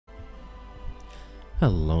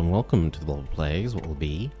Hello and welcome to the Bold Plays, what will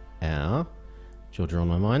be our Georgia on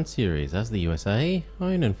My Mind series, as the USA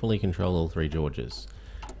own and fully control all three Georgias.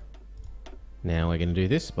 Now we're going to do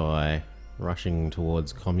this by rushing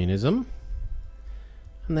towards communism,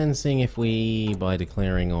 and then seeing if we, by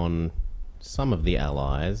declaring on some of the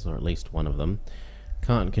allies, or at least one of them,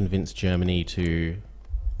 can't convince Germany to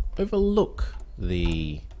overlook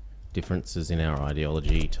the differences in our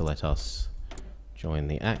ideology to let us join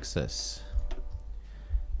the Axis.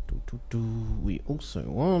 We also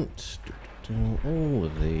want all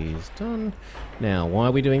of these done. Now, why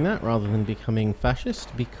are we doing that rather than becoming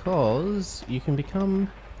fascist? Because you can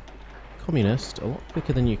become communist a lot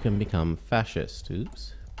quicker than you can become fascist.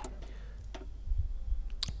 Oops.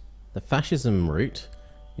 The fascism route,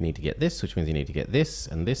 you need to get this, which means you need to get this,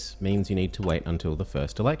 and this means you need to wait until the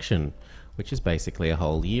first election, which is basically a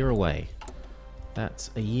whole year away.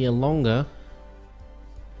 That's a year longer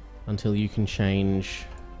until you can change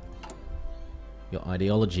your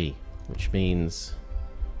ideology, which means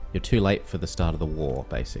you're too late for the start of the war,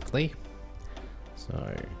 basically.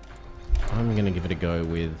 So I'm going to give it a go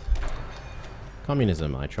with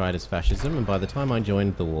communism. I tried as fascism, and by the time I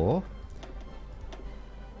joined the war,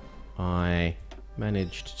 I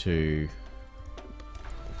managed to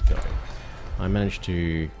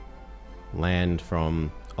land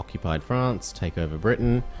from occupied France, take over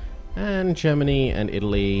Britain, and Germany and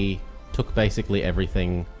Italy took basically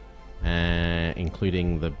everything,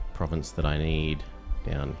 including the province that I need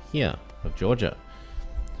down here of Georgia.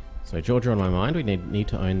 So Georgia on my mind, we need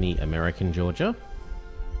to own the American Georgia.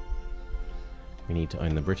 We need to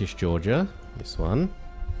own the British Georgia, this one.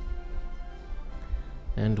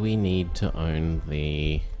 And we need to own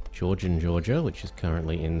the Georgian Georgia, which is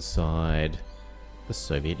currently inside the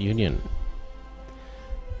Soviet Union.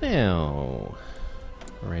 Now,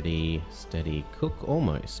 ready, steady, cook,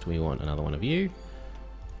 almost. We want another one of you.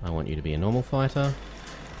 I want you to be a normal fighter.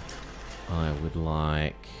 I would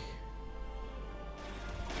like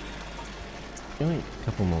a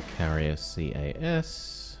couple more carrier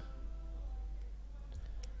CAS.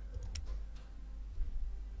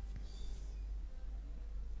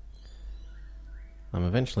 I'm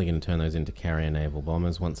eventually going to turn those into carrier naval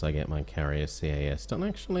bombers once I get my carrier CAS done.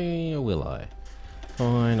 Actually, or will I?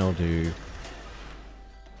 Fine, I'll do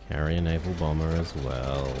carrier naval bomber as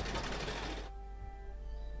well.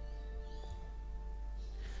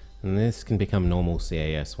 And this can become normal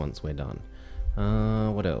CAS once we're done.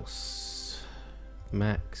 What else?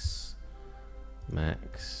 Max. The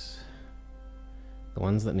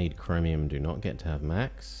ones that need chromium do not get to have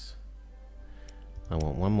max. I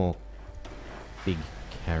want one more big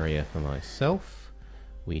carrier for myself.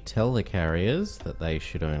 We tell the carriers that they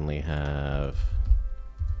should only have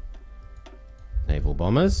naval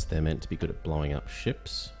bombers. They're meant to be good at blowing up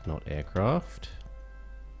ships, not aircraft.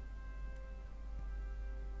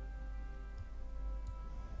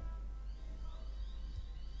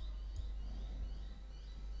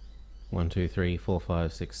 One, two, three, 4,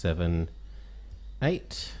 5, 6, 7,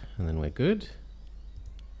 8, and then we're good.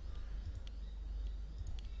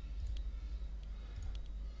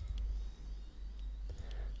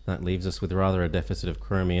 That leaves us with rather a deficit of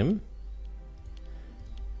chromium,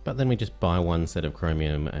 but then we just buy one set of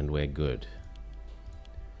chromium and we're good.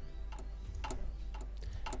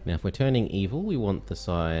 Now if we're turning evil, we want the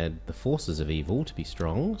forces of evil to be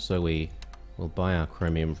strong, so we will buy our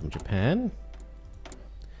chromium from Japan.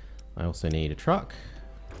 I also need a truck.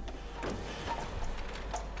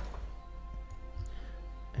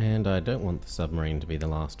 And I don't want the submarine to be the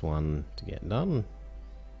last one to get done.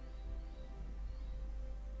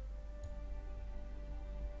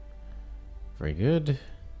 Very good.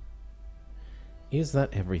 Is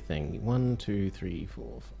that everything? 1, 2, 3,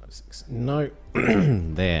 4, 5, 6. No.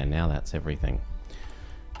 There, now that's everything.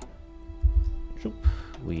 Shoop.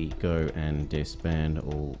 We go and disband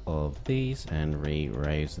all of these and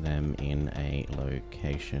re-raise them in a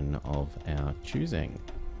location of our choosing.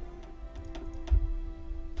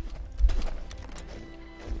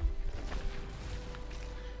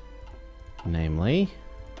 Namely,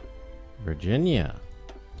 Virginia.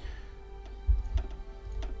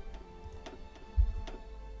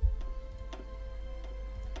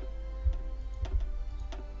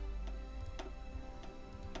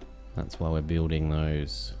 That's why we're building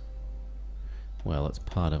those. Well, it's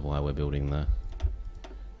part of why we're building the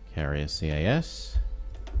carrier CAS.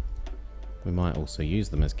 We might also use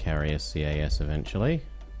them as carrier CAS eventually.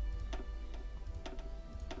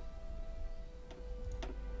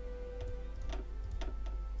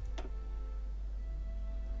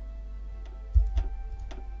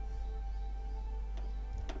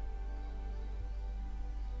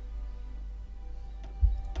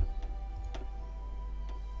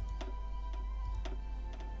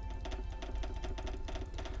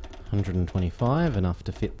 125, enough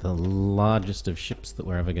to fit the largest of ships that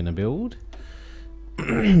we're ever going to build.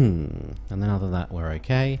 And then other than that, we're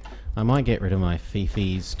okay. I might get rid of my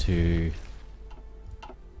Fifis to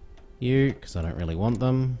you, because I don't really want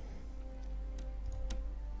them.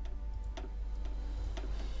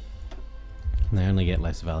 And they only get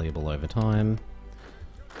less valuable over time.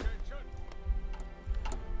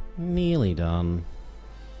 Nearly done.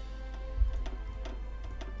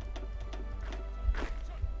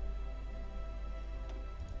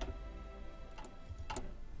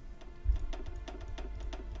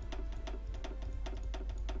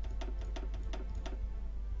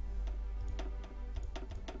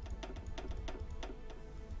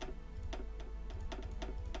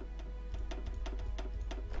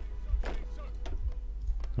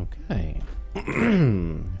 Okay.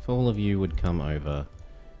 If all of you would come over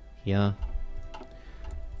here.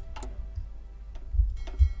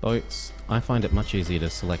 Boats. I find it much easier to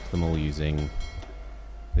select them all using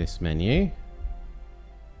this menu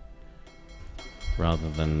rather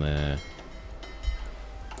than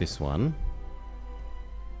this one.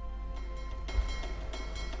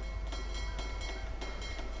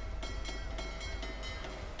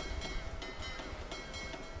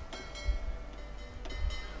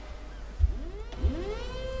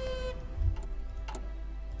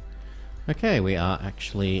 Okay, we are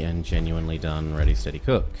actually and genuinely done. Ready, steady,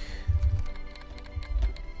 cook.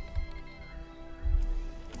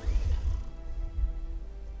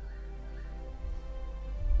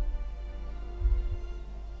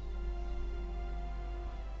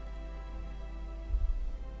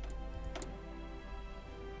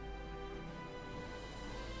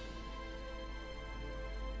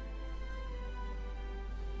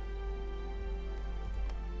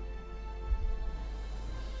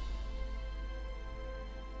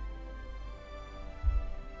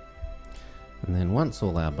 And then once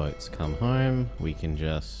all our boats come home, we can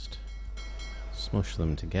just smush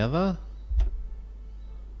them together.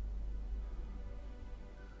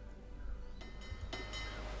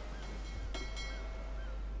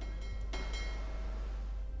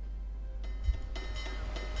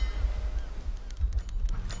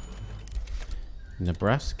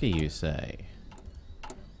 Nebraska, you say?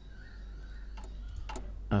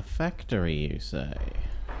 A factory, you say?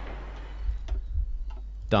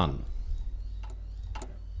 Done.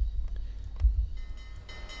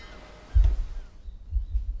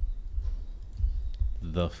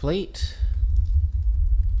 The fleet.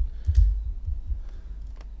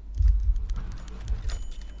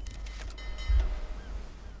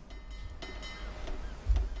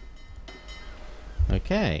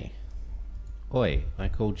 Okay. Oi, I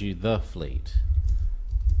called you the fleet.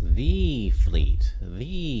 The fleet.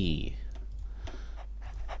 The.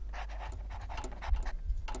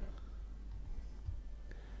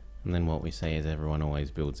 And then what we say is everyone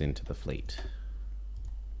always builds into the fleet.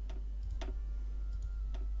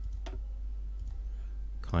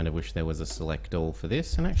 Kind of wish there was a select all for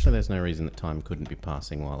this, and actually there's no reason that time couldn't be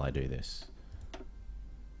passing while I do this.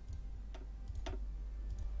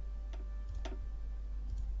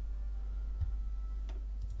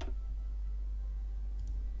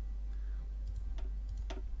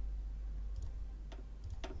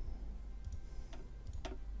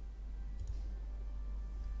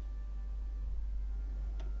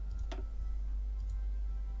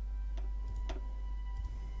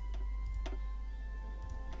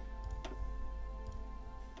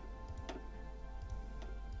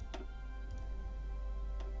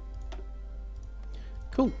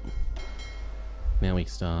 Cool. Now we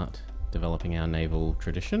start developing our naval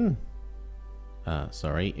tradition.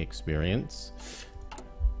 Sorry, experience.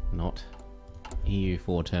 Not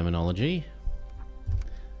EU4 terminology.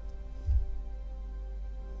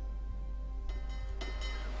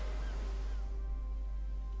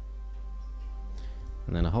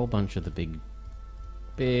 And then a whole bunch of the big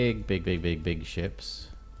ships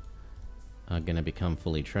are going to become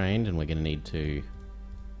fully trained, and we're going to need to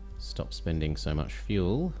stop spending so much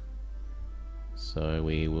fuel, so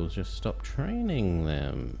we will just stop training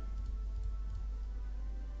them.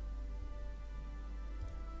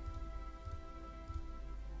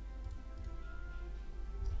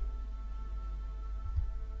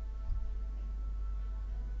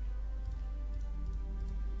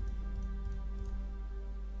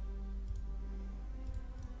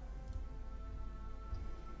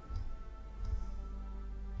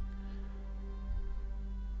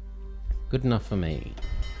 Good enough for me.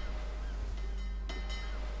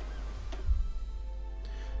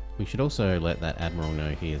 We should also let that admiral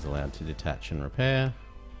know he is allowed to detach and repair.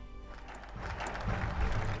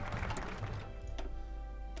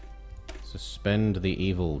 Suspend the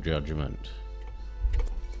evil judgment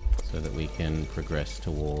so that we can progress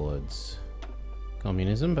towards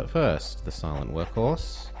communism. But first, the silent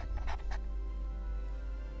workhorse.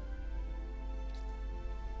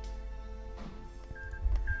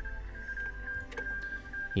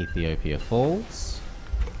 Ethiopia falls.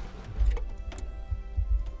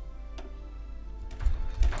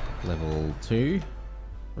 Level 2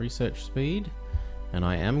 research speed. And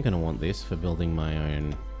I am going to want this for building my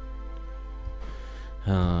own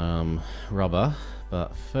rubber.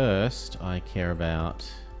 But first, I care about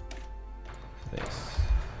this.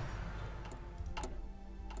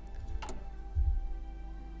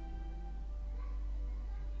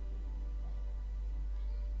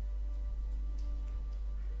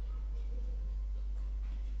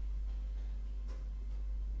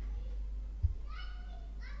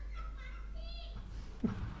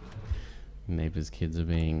 Neighbours' kids are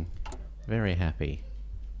being very happy,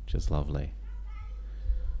 which is lovely.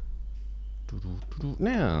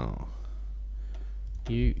 Now,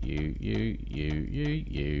 you,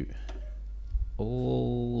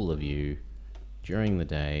 all of you, during the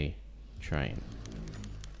day, train.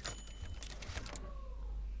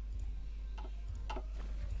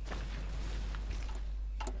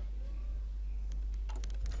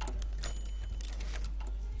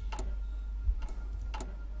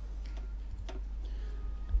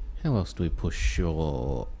 How else do we push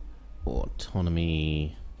your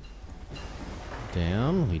autonomy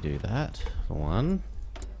down? We do that for one.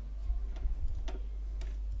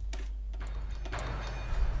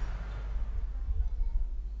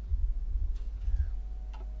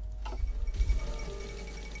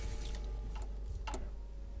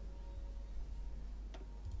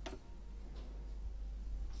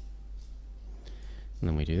 And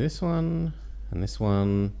then we do this one, and this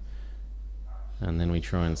one. And then we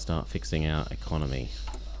try and start fixing our economy.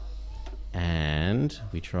 And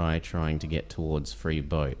we trying to get towards free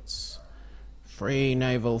boats. Free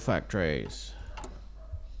naval factories.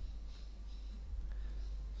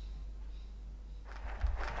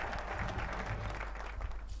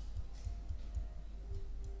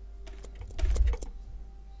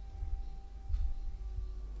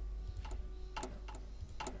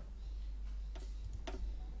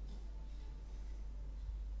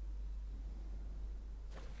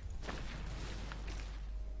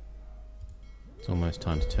 It's almost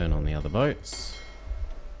time to turn on the other boats.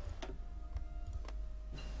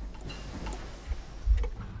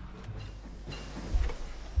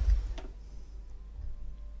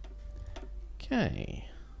 Okay.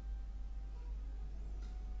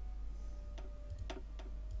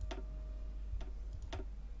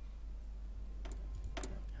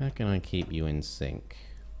 How can I keep you in sync?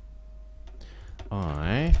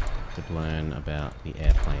 I could learn about the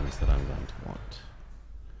airplanes that I'm going to want.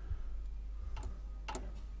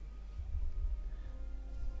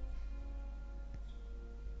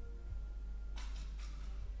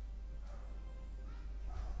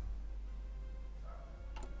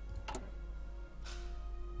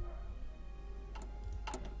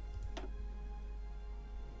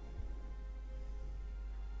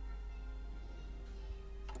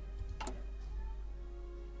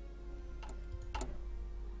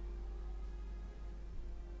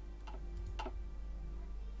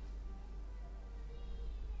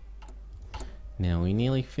 Now we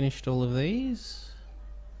nearly finished all of these.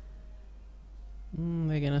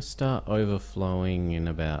 They're going to start overflowing in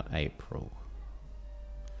about April.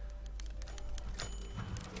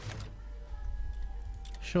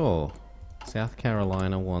 Sure, South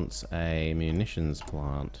Carolina wants a munitions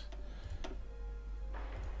plant.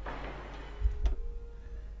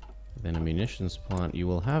 Then a munitions plant you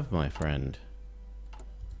will have, my friend.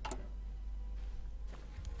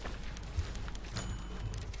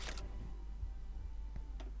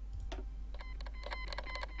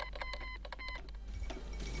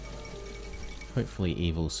 Hopefully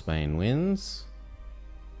evil Spain wins.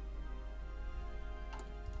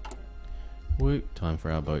 Woot, time for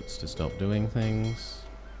our boats to stop doing things.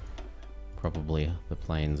 Probably the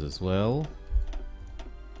planes as well.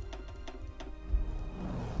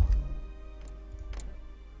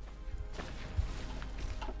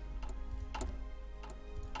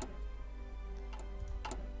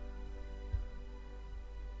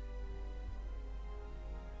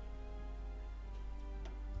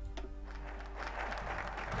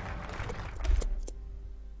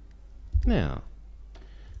 Now,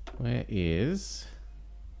 where is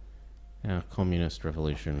our communist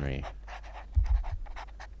revolutionary?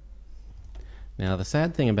 Now, the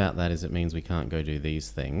sad thing about that is it means we can't go do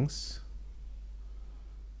these things.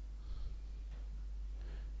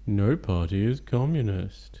 No party is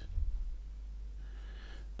communist.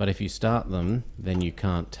 But if you start them, then you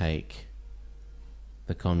can't take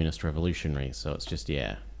the communist revolutionaries. So it's just,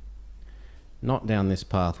 yeah, not down this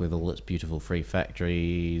path with all its beautiful free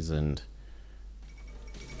factories and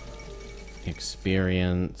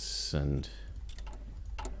experience and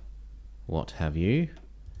what have you.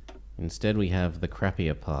 Instead we have the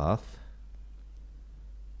crappier path.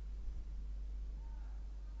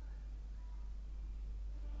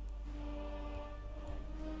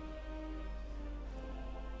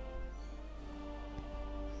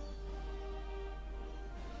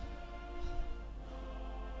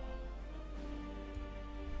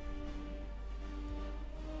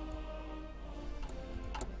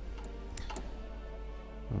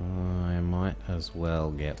 I might as well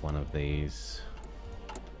get one of these,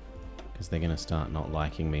 because they're going to start not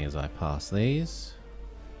liking me as I pass these.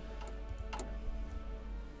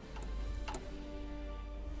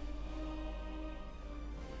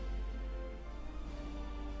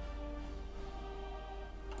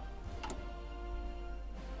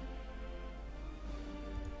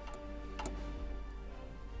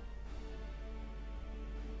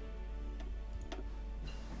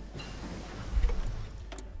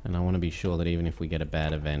 And I want to be sure that even if we get a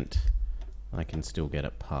bad event, I can still get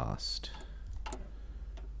it passed.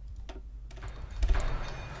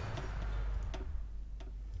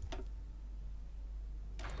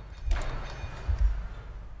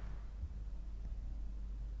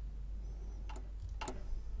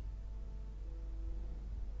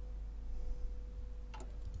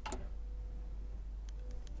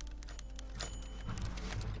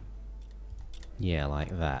 Yeah,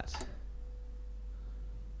 like that.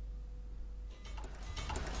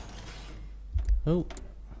 Oh.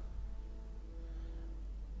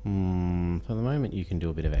 For the moment you can do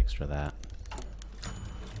a bit of extra that.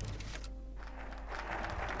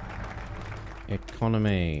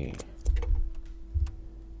 Economy.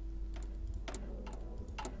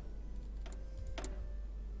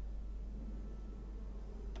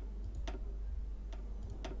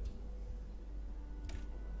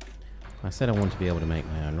 I said I want to be able to make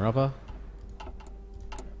my own rubber,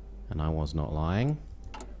 and I was not lying.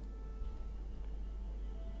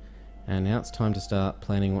 And now it's time to start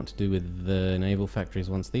planning what to do with the naval factories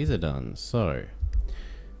once these are done. So,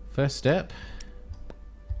 first step,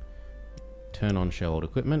 turn on show old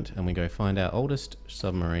equipment, and we go find our oldest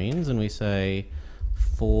submarines, and we say,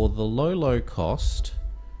 for the low cost,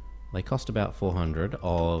 they cost about 400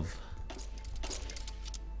 of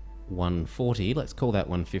 140, let's call that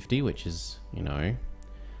 150, which is, you know,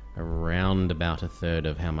 around about a third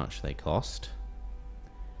of how much they cost.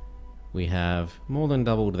 We have more than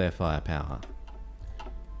doubled their firepower.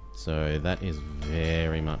 So that is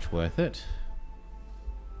very much worth it.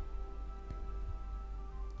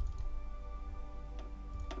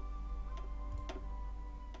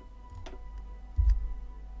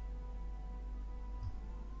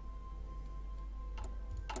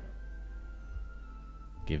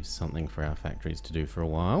 Gives something for our factories to do for a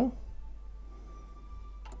while.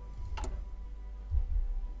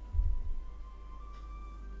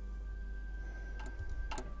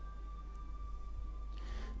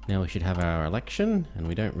 Now we should have our election, and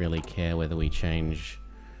we don't really care whether we change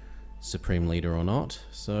Supreme Leader or not.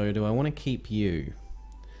 So do I want to keep you?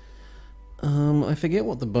 I forget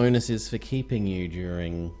what the bonus is for keeping you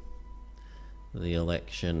during the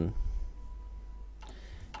election.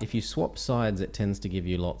 If you swap sides, it tends to give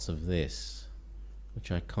you lots of this,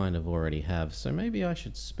 which I kind of already have. So maybe I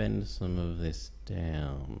should spend some of this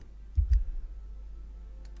down.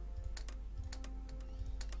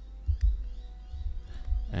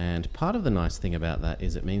 And part of the nice thing about that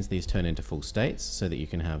is it means these turn into full states so that you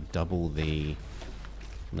can have double the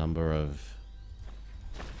number of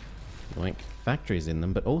factories in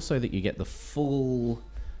them, but also that you get the full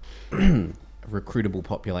recruitable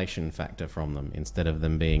population factor from them instead of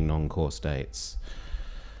them being non-core states.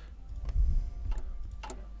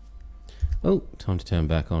 Oh, time to turn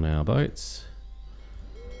back on our boats.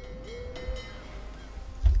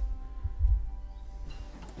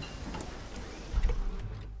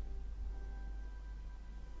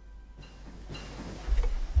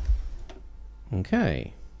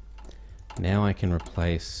 Okay, now I can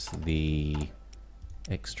replace the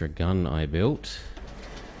extra gun I built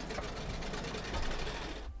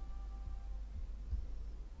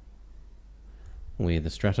with the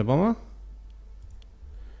Stratobomber,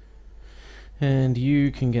 and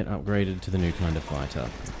you can get upgraded to the new kind of fighter.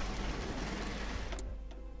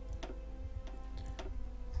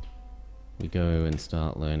 We go and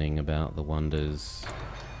start learning about the wonders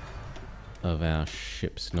of our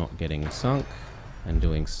ships not getting sunk and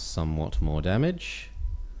doing somewhat more damage.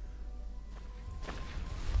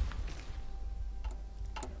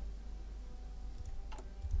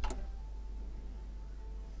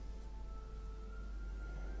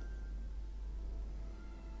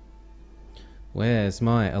 Where's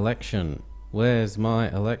my election? Where's my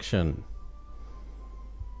election?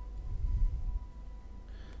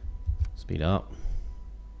 Speed up.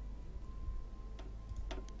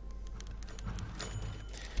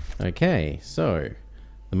 Okay, so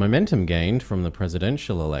the momentum gained from the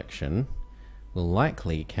presidential election will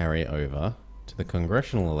likely carry over to the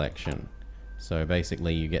congressional election. So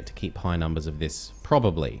basically you get to keep high numbers of this,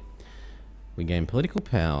 probably. We gain political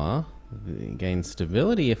power, we gain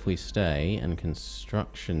stability if we stay, and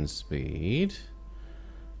construction speed.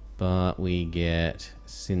 But we get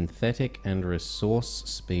synthetic and resource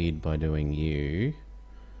speed by doing you.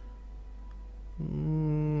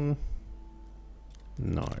 No.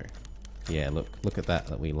 Yeah, look at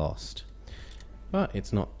that we lost. But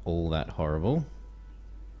it's not all that horrible,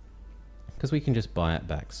 because we can just buy it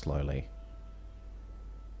back slowly.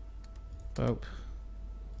 Boop.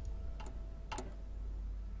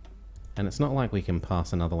 And it's not like we can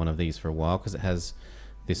pass another one of these for a while, because it has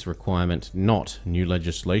this requirement, not new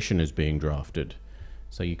legislation is being drafted.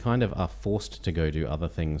 So you kind of are forced to go do other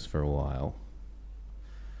things for a while.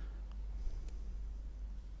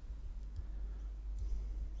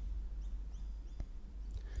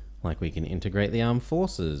 Like we can integrate the armed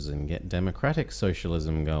forces and get democratic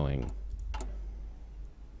socialism going.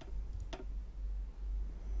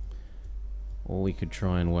 Or we could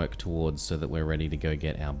try and work towards so that we're ready to go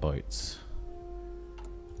get our boats.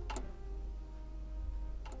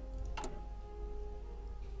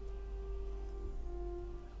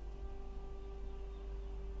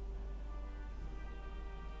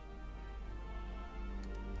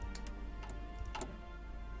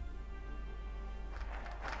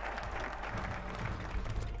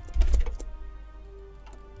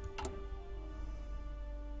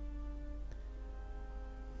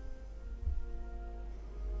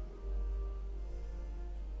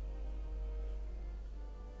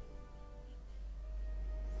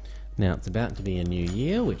 Now it's about to be a new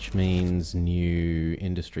year, which means new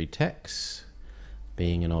industry tax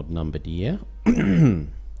being an odd numbered year,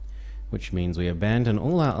 which means we abandon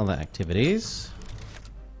all our other activities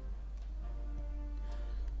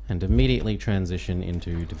and immediately transition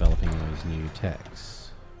into developing those new techs.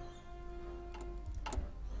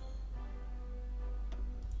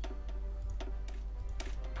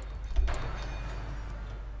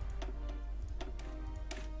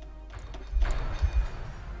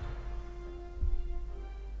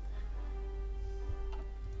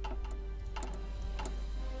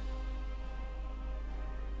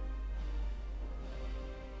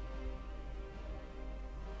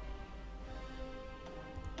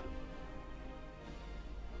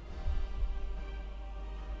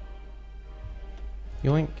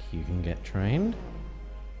 Yoink, you can get trained.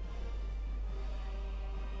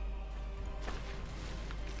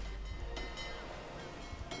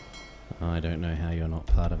 I don't know how you're not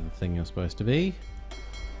part of the thing you're supposed to be.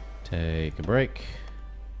 Take a break.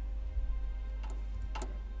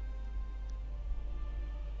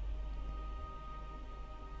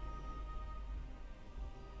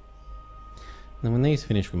 Then when these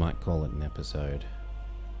finish, we might call it an episode.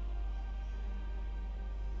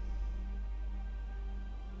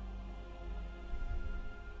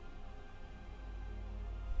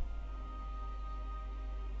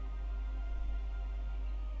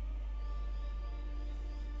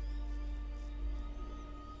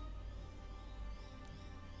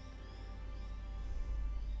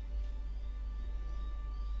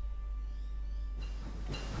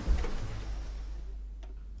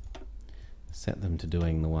 Set them to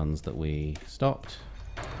doing the ones that we stopped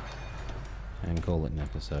and call it an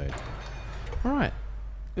episode. Alright.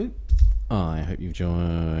 I hope you've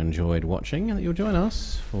enjoyed watching and that you'll join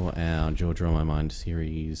us for our Georgia on My Mind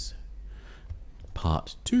series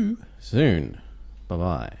part 2 soon. Bye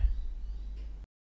bye.